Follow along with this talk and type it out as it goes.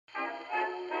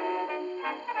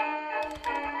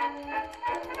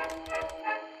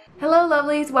Hello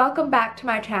lovelies, welcome back to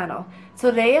my channel. So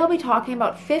today I'll be talking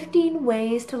about 15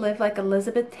 ways to live like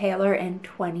Elizabeth Taylor in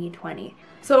 2020.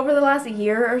 So over the last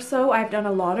year or so, I've done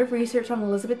a lot of research on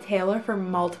Elizabeth Taylor for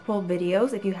multiple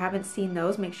videos. If you haven't seen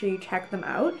those, make sure you check them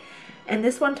out. And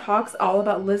this one talks all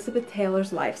about Elizabeth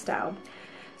Taylor's lifestyle.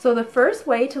 So the first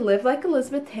way to live like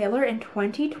Elizabeth Taylor in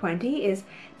 2020 is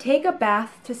take a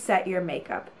bath to set your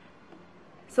makeup.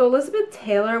 So Elizabeth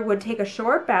Taylor would take a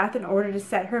short bath in order to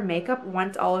set her makeup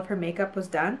once all of her makeup was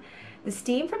done. The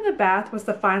steam from the bath was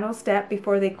the final step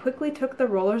before they quickly took the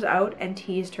rollers out and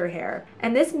teased her hair.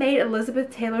 And this made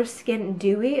Elizabeth Taylor's skin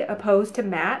dewy opposed to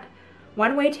matte.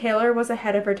 One way Taylor was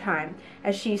ahead of her time,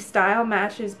 as she style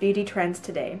matches beauty trends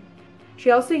today.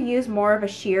 She also used more of a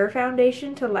sheer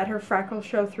foundation to let her freckles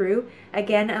show through,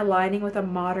 again aligning with a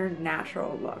modern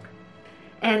natural look.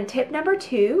 And tip number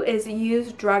 2 is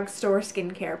use drugstore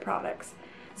skincare products.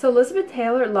 So Elizabeth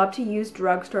Taylor loved to use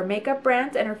drugstore makeup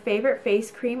brands, and her favorite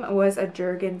face cream was a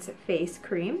Jergens face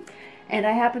cream. And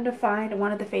I happened to find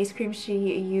one of the face creams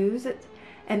she used,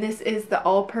 and this is the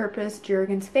all-purpose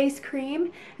Jergens face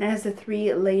cream, and it has the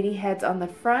 3 lady heads on the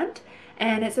front.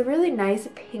 And it's a really nice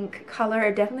pink color.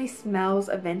 It definitely smells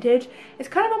vintage. It's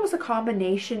kind of almost a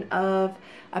combination of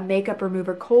a makeup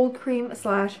remover cold cream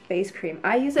slash face cream.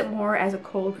 I use it more as a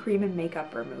cold cream and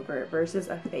makeup remover versus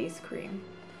a face cream.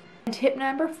 And tip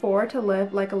number 4 to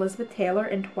live like Elizabeth Taylor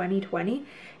in 2020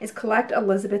 is collect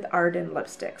Elizabeth Arden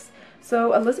lipsticks.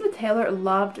 So Elizabeth Taylor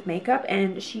loved makeup,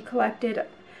 and she collected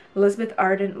Elizabeth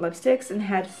Arden lipsticks and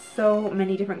had so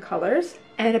many different colors.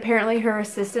 And apparently her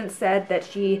assistant said that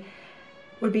she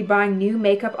would be buying new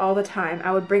makeup all the time.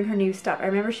 I would bring her new stuff. I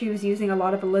remember she was using a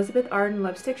lot of Elizabeth Arden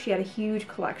lipsticks. She had a huge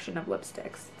collection of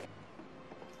lipsticks.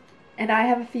 And I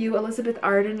have a few Elizabeth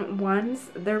Arden ones.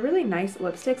 They're really nice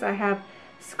lipsticks. I have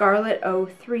Scarlet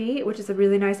 03, which is a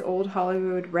really nice old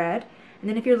Hollywood red. And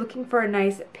then if you're looking for a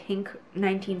nice pink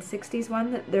 1960s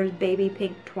one, there's Baby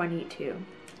Pink 22.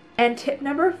 And tip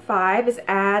number 5 is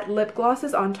add lip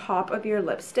glosses on top of your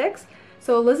lipsticks.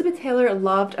 So Elizabeth Taylor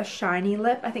loved a shiny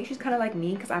lip. I think she's kind of like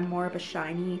me because I'm more of a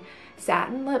shiny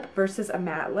satin lip versus a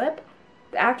matte lip.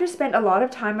 The actress spent a lot of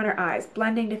time on her eyes,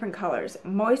 blending different colors.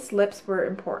 Moist lips were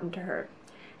important to her.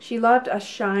 She loved a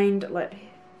shined lip.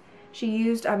 She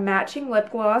used a matching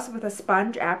lip gloss with a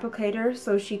sponge applicator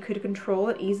so she could control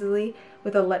it easily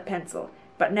with a lip pencil,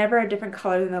 but never a different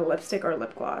color than the lipstick or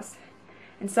lip gloss.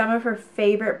 And some of her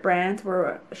favorite brands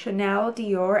were Chanel,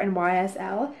 Dior, and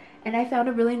YSL. And I found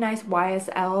a really nice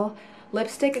YSL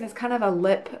lipstick, and it's kind of a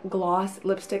lip gloss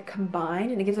lipstick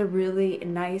combined, and it gives a really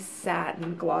nice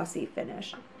satin glossy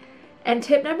finish. And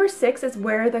tip number 6 is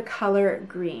wear the color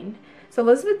green. So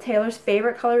Elizabeth Taylor's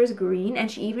favorite color is green, and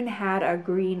she even had a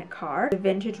green car, a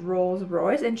vintage Rolls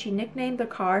Royce, and she nicknamed the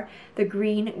car the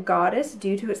Green Goddess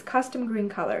due to its custom green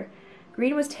color.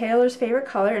 Green was Taylor's favorite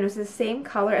color, and it was the same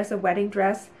color as the wedding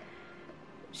dress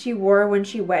she wore when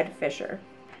she wed Fisher.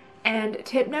 And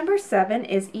tip number 7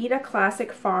 is eat a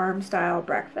classic farm style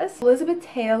breakfast. Elizabeth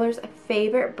Taylor's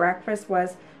favorite breakfast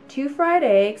was 2 fried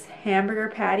eggs, hamburger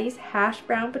patties, hashed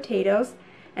brown potatoes,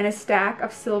 and a stack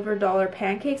of silver dollar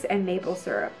pancakes and maple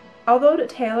syrup. Although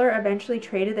Taylor eventually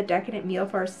traded the decadent meal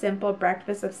for a simple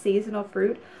breakfast of seasonal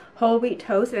fruit, whole wheat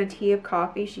toast, and a tea of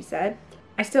coffee, she said,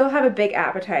 "I still have a big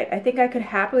appetite. I think I could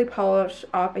happily polish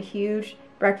off a huge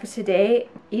breakfast today,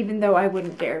 even though I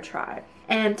wouldn't dare try."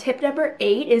 And tip number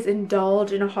 8 is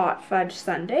indulge in a hot fudge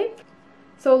sundae.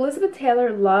 So Elizabeth Taylor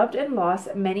loved and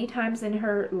lost many times in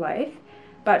her life,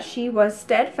 but she was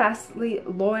steadfastly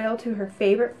loyal to her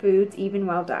favorite foods even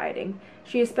while dieting.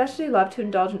 She especially loved to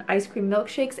indulge in ice cream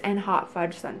milkshakes and hot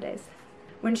fudge sundaes.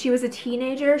 When she was a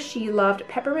teenager, she loved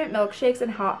peppermint milkshakes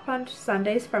and hot fudge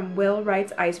sundaes from Will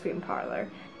Wright's Ice Cream Parlor.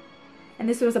 And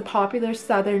this was a popular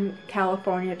Southern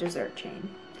California dessert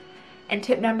chain. And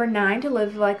tip number 9 to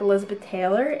live like Elizabeth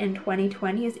Taylor in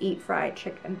 2020 is eat fried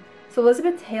chicken. So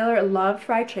Elizabeth Taylor loved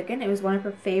fried chicken. It was one of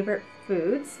her favorite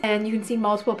foods. And you can see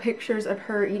multiple pictures of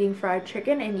her eating fried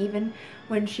chicken. And even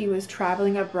when she was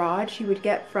traveling abroad, she would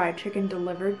get fried chicken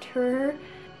delivered to her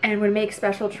and would make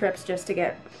special trips just to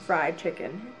get fried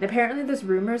chicken. And apparently there's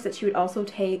rumors that she would also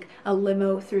take a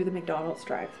limo through the McDonald's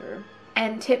drive-thru.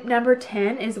 And tip number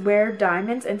 10 is wear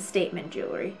diamonds and statement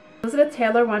jewelry. Elizabeth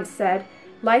Taylor once said,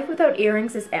 "Life without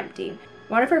earrings is empty."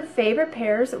 One of her favorite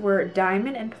pairs were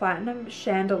diamond and platinum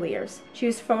chandeliers. She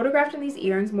was photographed in these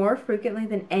earrings more frequently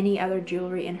than any other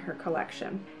jewelry in her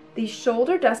collection. These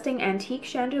shoulder-dusting antique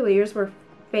chandeliers were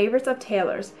favorites of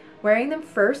Taylor's, wearing them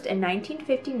first in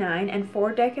 1959 and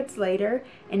 4 decades later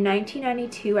in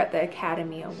 1992 at the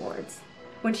Academy Awards.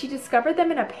 When she discovered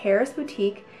them in a Paris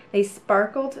boutique, they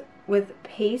sparkled with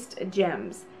paste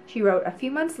gems. She wrote, "A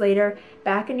few months later,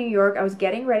 back in New York, I was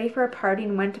getting ready for a party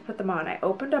and went to put them on. I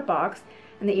opened a box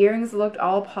and the earrings looked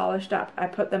all polished up. I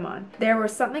put them on. There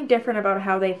was something different about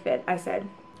how they fit," I said.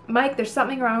 "Mike, there's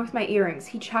something wrong with my earrings."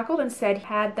 He chuckled and said he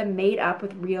had them made up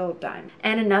with real diamonds.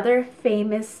 And another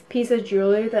famous piece of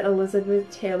jewelry that Elizabeth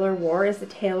Taylor wore is the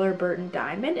Taylor Burton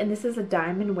diamond. And this is a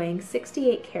diamond weighing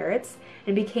 68 carats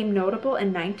and became notable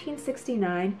in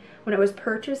 1969 when it was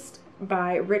purchased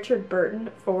by Richard Burton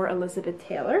for Elizabeth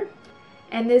Taylor.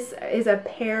 And this is a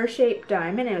pear-shaped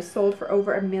diamond, and it was sold for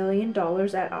over $1 million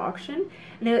at auction.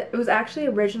 And it was actually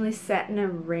originally set in a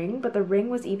ring, but the ring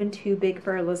was even too big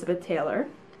for Elizabeth Taylor.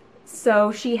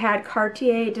 So she had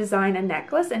Cartier design a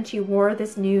necklace, and she wore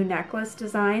this new necklace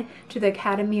design to the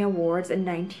Academy Awards in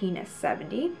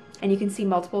 1970. And you can see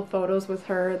multiple photos with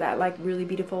her, that like really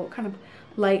beautiful kind of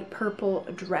light purple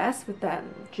dress with that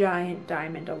giant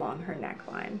diamond along her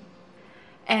neckline.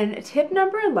 And tip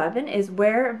number 11 is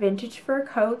wear vintage fur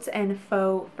coats and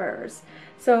faux furs.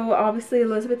 So obviously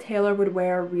Elizabeth Taylor would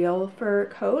wear real fur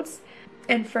coats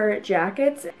and fur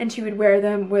jackets, and she would wear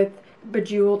them with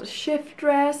bejeweled shift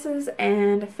dresses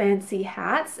and fancy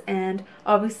hats. And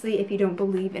obviously if you don't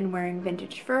believe in wearing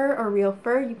vintage fur or real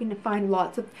fur, you can find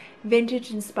lots of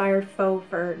vintage inspired faux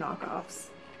fur knockoffs.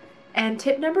 And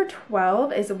tip number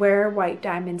 12 is wear white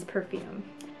diamonds perfume.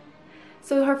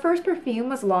 So her first perfume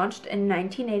was launched in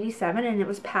 1987, and it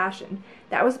was Passion.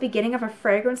 That was the beginning of a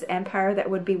fragrance empire that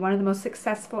would be one of the most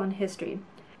successful in history.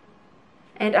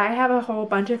 And I have a whole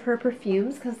bunch of her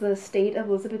perfumes because the estate of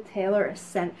Elizabeth Taylor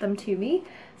sent them to me.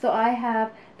 So I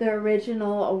have the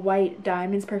original White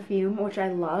Diamonds perfume, which I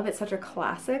love. It's such a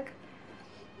classic.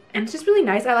 And it's just really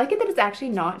nice. I like it that it's actually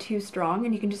not too strong,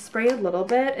 and you can just spray a little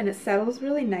bit and it settles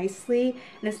really nicely,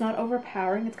 and it's not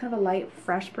overpowering. It's kind of a light,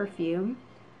 fresh perfume.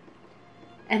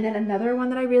 And then another one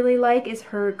that I really like is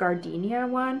her Gardenia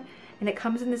one. And it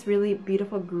comes in this really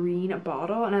beautiful green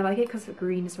bottle. And I like it because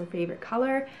green is her favorite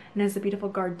color. And has a beautiful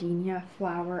gardenia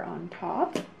flower on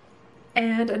top.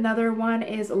 And another one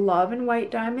is Love and White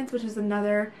Diamonds, which is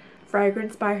another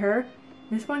fragrance by her.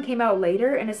 This one came out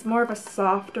later, and it's more of a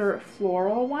softer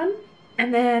floral one.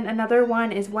 And then another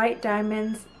one is White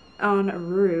Diamonds on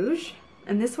Rouge.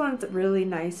 And this one's really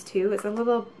nice too. It's a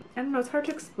little, I don't know, it's hard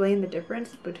to explain the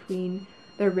difference between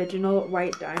the original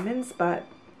White Diamonds, but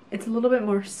it's a little bit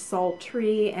more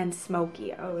sultry and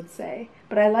smoky, I would say.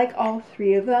 But I like all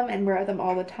three of them and wear them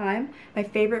all the time. My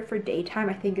favorite for daytime,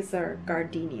 I think, is their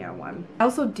Gardenia one. I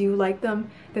also do like them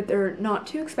that they're not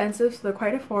too expensive, so they're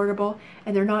quite affordable,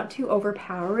 and they're not too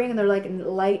overpowering, and they're like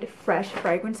light, fresh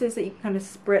fragrances that you can kind of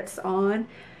spritz on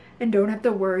and don't have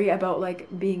to worry about like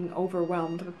being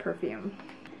overwhelmed with perfume.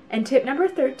 And tip number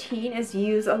 13 is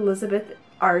use Elizabeth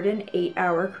Arden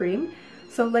 8-Hour Cream.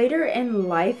 So later in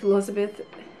life, Elizabeth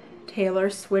Taylor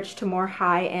switched to more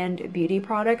high-end beauty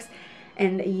products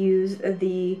and used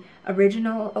the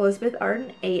original Elizabeth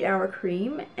Arden 8-Hour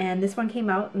Cream. And this one came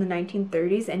out in the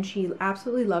 1930s, and she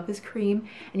absolutely loved this cream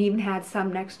and even had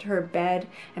some next to her bed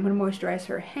and would moisturize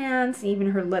her hands and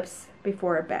even her lips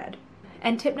before bed.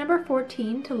 And tip number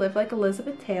 14 to live like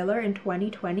Elizabeth Taylor in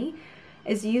 2020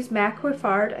 is use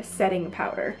Macquifard setting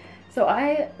powder. So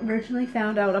I originally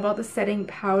found out about the setting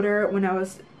powder when I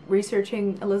was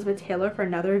researching Elizabeth Taylor for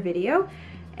another video,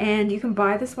 and you can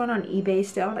buy this one on eBay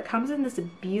still, and it comes in this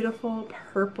beautiful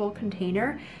purple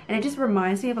container, and it just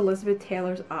reminds me of Elizabeth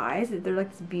Taylor's eyes. They're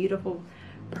like this beautiful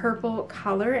purple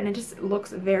color, and it just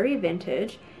looks very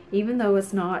vintage. Even though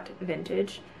it's not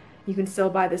vintage, you can still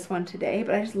buy this one today,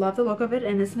 but I just love the look of it,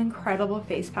 and it's an incredible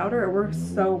face powder. It works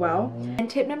so well. And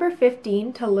tip number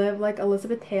 15 to live like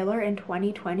Elizabeth Taylor in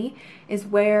 2020 is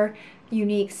wear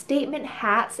unique statement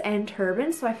hats and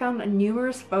turbans. So I found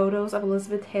numerous photos of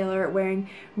Elizabeth Taylor wearing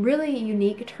really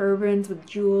unique turbans with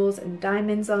jewels and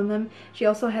diamonds on them. She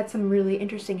also had some really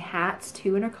interesting hats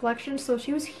too in her collection, so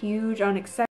she was huge on accessories